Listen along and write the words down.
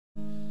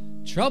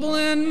Trouble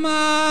in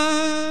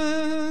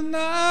mind,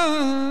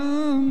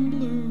 I'm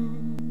blue,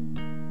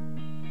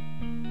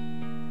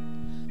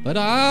 but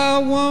I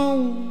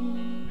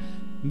won't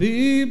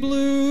be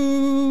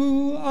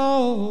blue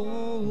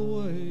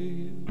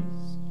always.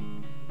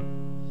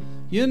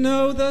 You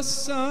know the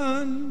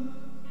sun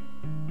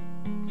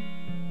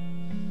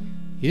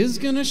is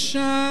gonna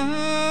shine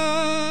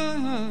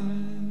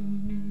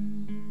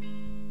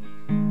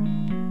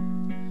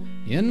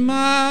in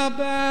my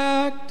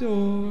back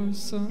door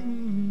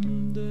someday.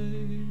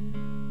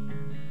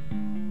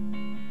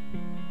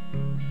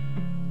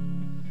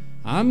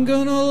 I'm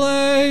gonna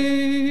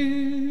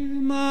lay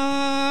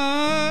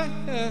my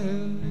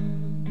head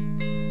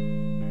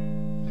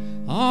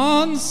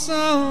on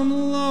some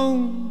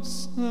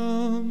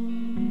lonesome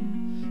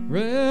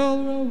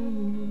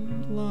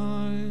railroad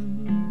line.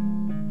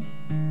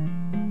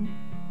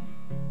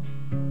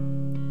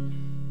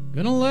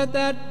 Gonna let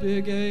that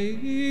big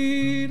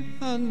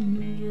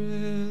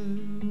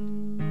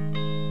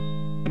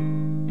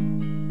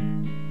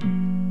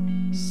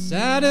 800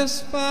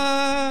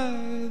 satisfy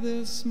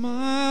this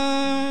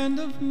mind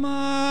of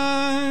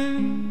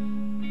mine.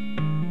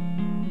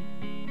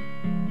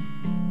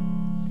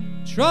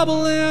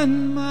 Trouble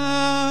in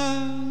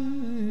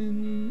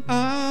mind,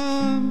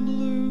 I'm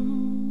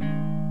blue,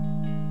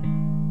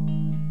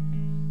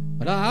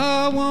 but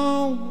I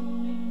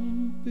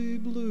won't be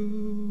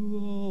blue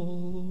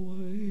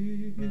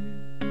always.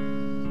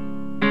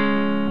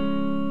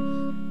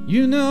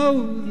 You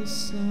know the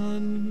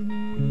sun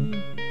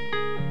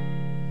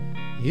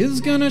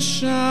is gonna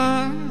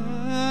shine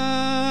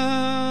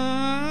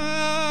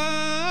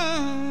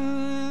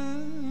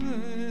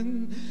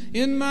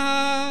in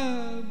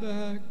my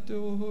back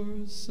door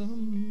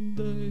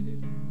someday.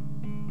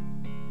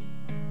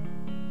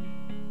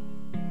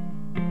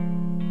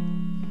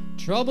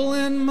 Trouble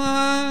in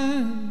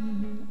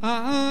mind,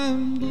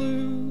 I'm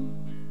blue.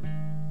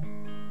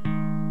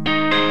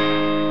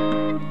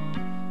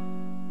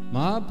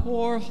 My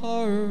poor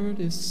heart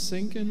is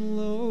sinking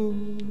low.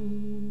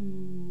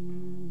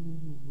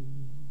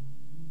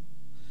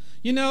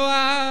 You know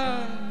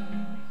I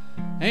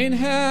ain't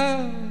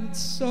had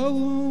so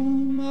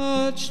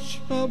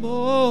much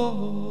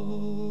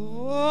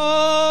trouble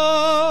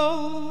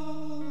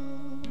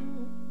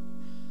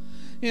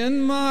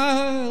in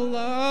my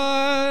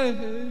life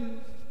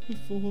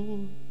before.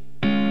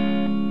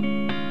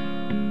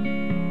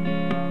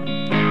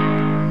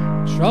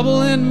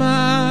 Trouble in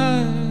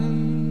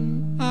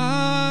mind,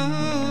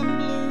 I'm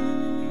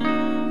blue,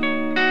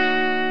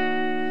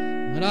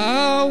 but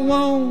I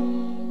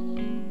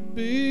won't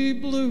be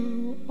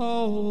blue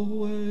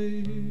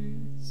always.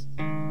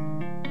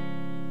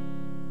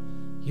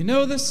 You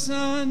know the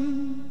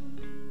sun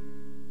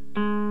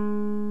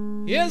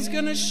is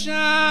gonna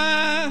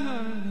shine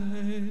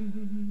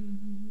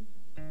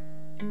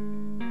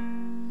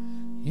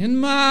in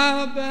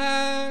my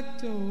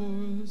back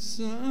door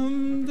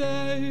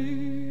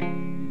someday.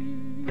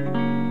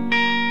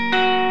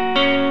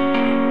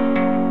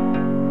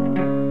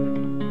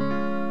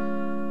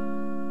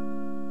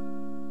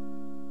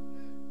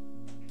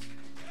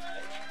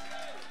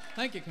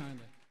 Thank you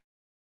kindly.